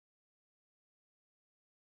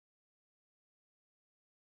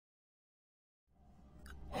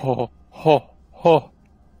Ho, ho, ho,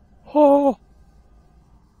 ho.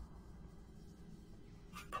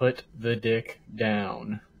 Put the dick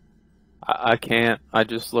down. I can't. I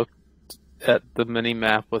just looked at the mini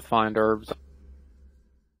map with find herbs.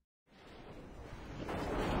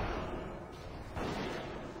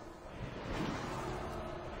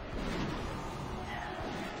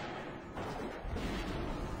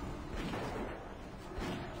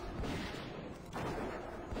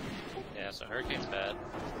 Yeah, so Hurricane's bad.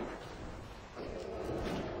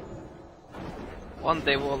 One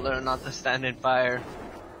day we'll learn not to stand in fire.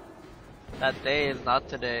 That day is not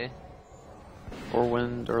today. Or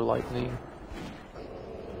wind or lightning.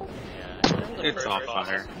 Yeah, It's on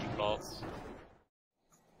fire. Bolts.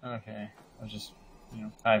 Okay, I was just,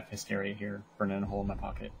 I have hysteria here, burning a hole in my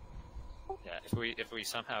pocket. Yeah, if we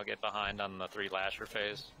somehow get behind on the 3 lasher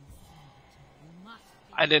phase.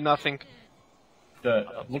 I did nothing.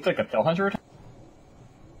 Looked like a Fell Hunter attack?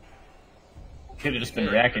 Could have just been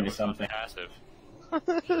reacting to something. Passive.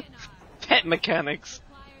 Pet mechanics.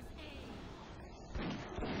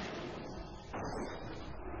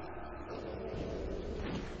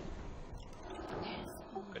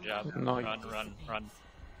 Good job. No. Run.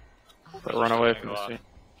 But run away from the sea.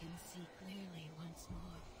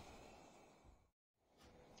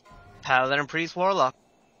 Paladin and Priest Warlock.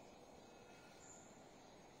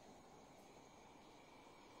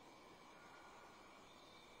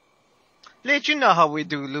 Let you know how we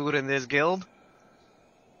do loot in this guild.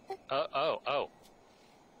 Oh.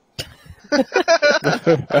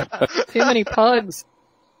 Too many pugs.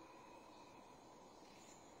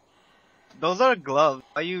 Those are gloves.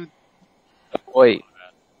 Are you? Wait.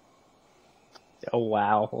 Oh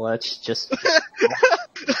wow, let's just...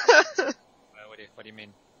 What do you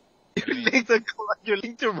mean? You're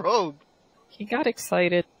linked to robe. He got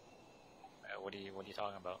excited. What are you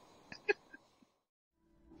talking about?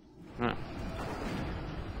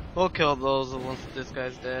 We'll kill those once this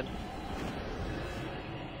guy's dead.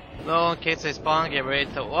 No, in case they spawn, get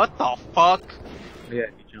ready to. What the fuck? Yeah,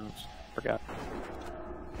 he jumps. Forgot.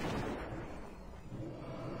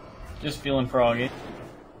 Just feeling froggy.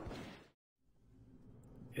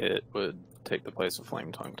 It would take the place of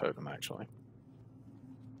Flame Tongue Totem, actually.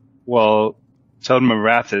 Well, Totem of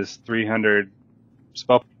Wrath is 300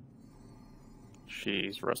 spell.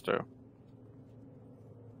 She's Resto.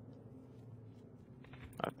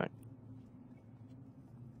 I think.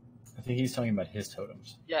 I think he's talking about his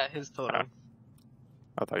totems. Yeah, his totem.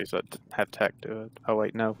 I thought you said have tech do it. Oh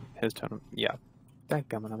wait, no. His totem. Yeah. Thank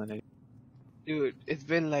God I'm an idiot. Dude, it's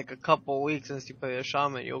been like a couple weeks since you played a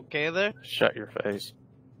shaman. You okay there? Shut your face.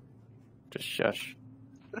 Just shush.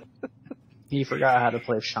 He forgot how to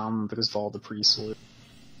play Shaman because of all the priests were.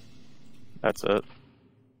 That's it.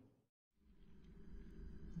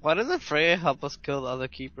 Why doesn't Freya help us kill the other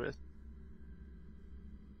keepers?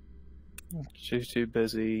 She's too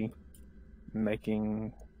busy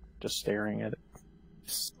just staring at it.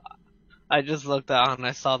 I just looked out and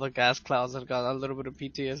I saw the gas clouds and got a little bit of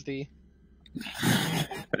PTSD.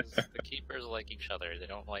 The keepers like each other. They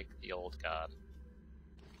don't like the old god.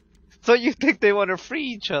 So you think they want to free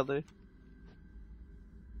each other?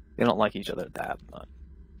 They don't like each other that much.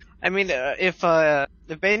 I mean, if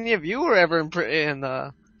any of you were ever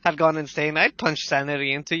had gone insane, I'd punch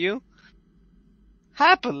sanity into you.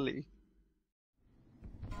 Happily.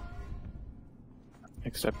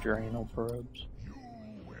 Except your anal probes.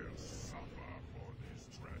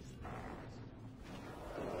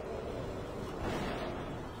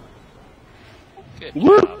 Good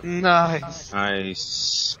Woo! job. Nice.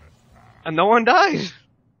 Nice. And no one died.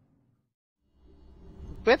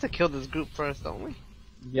 We have to kill this group first, don't we?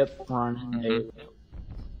 Yep, run.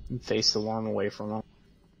 Face the worm away from them.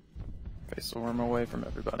 Face the worm away from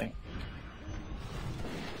everybody.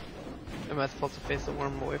 Am I supposed to face the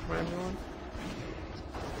worm away from everyone?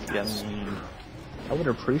 Yes. I would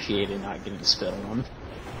appreciate it not getting spit on.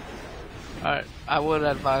 Alright, I would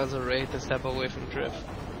advise a raid to step away from Drift.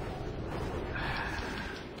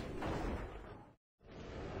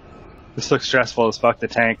 This looks stressful as fuck, the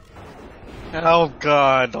tank. Oh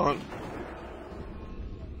god, don't.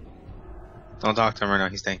 Don't talk to him right now,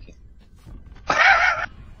 he's tanking.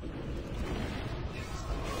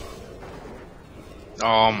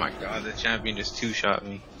 Oh my god, the champion just two-shot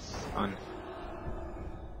me. Fun.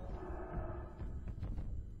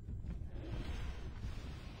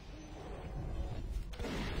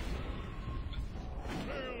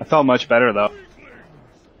 I felt much better though.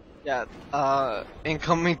 Yeah,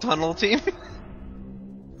 incoming tunnel team?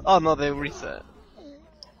 Oh no, they reset.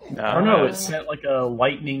 I don't know, it sent like a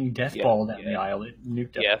lightning death ball down the aisle. It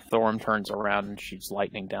nuked Yeah, Thorm turns around and shoots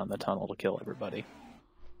lightning down the tunnel to kill everybody.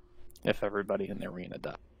 if everybody in the arena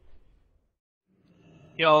died.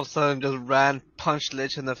 He all of a sudden just ran, punched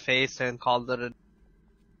Lich in the face, and called it a...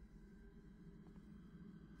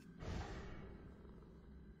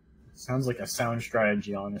 Sounds like a sound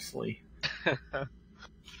strategy, honestly.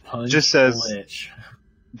 Punch Just says- Lich.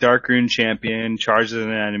 Dark Rune Champion charges an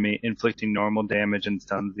enemy, inflicting normal damage and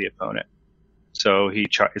stuns the opponent. So it's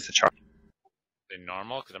a charge. Is it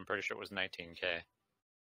normal? Because I'm pretty sure it was 19k.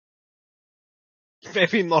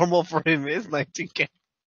 Maybe normal for him is 19k.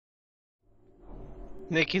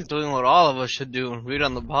 Nick is doing what all of us should do, read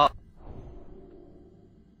on the bot.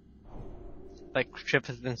 Like Trip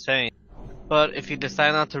has been saying. But if you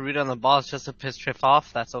decide not to read on the boss just to piss Trip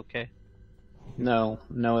off, that's okay. No,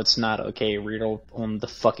 it's not okay. Read on the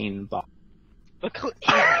fucking bot. Look how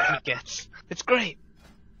angry he gets. It's great.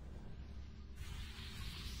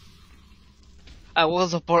 I will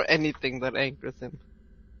support anything that angers him.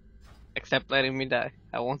 Except letting me die.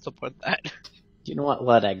 I won't support that. You know what?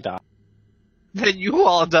 Let Egg die. Then you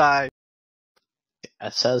all die.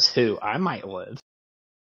 That says who? I might live.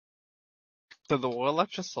 Did the Warlock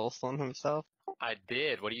just soulstone himself? I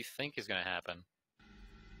did. What do you think is going to happen?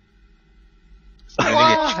 I'm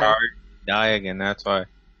gonna get charged, die again, that's why.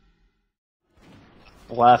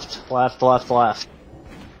 Left. I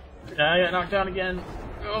got knocked down again.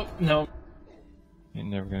 Oh, no. You're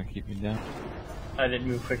never gonna keep me down. I didn't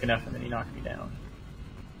move quick enough and then he knocked me down.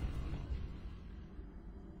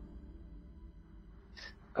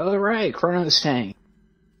 Oh, right. Chrono's tank.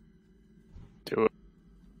 Do it.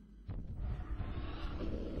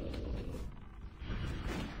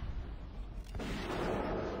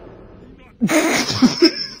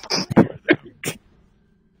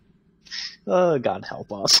 Oh, God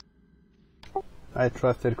help us. I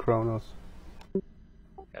trusted Kronos.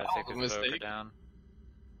 Gotta take this over down.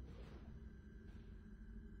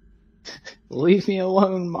 Leave me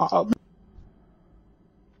alone, mob.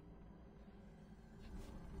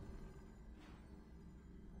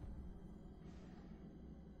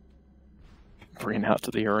 Bring out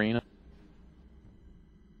to the arena.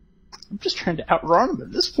 I'm just trying to outrun him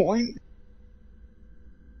at this point.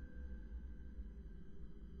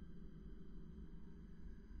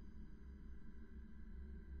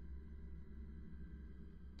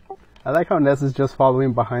 I like how Ness is just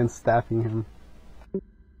following behind, staffing him.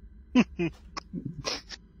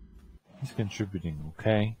 He's contributing,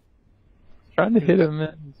 okay? Trying to hit him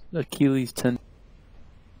at Achilles' tendon.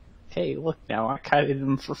 Hey, look now, I kited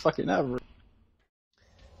him for fucking ever.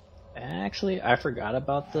 Actually, I forgot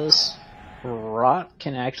about this. Rot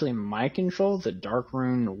can actually mind control the Dark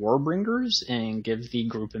Rune Warbringers and give the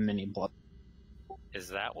group a mini blood. Is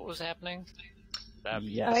that what was happening?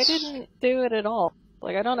 Yes. I didn't do it at all.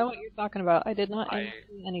 Like, I don't know what you're talking about. I did not do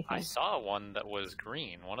anything. I saw one that was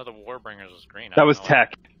green. One of the Warbringers was green. That was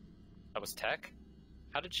Tech. That was Tech?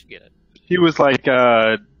 How did she get it? He was like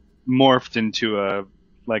morphed into a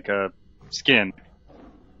skin.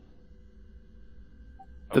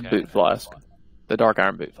 The Okay. boot flask. The Dark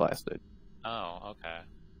Iron boot flask, dude. Oh, okay.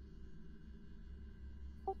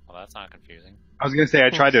 Well, that's not confusing. I was gonna say I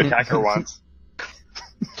tried to attack her once.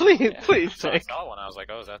 Please, Yeah, please, I Nick. saw one. I was like,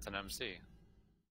 oh, that's an MC.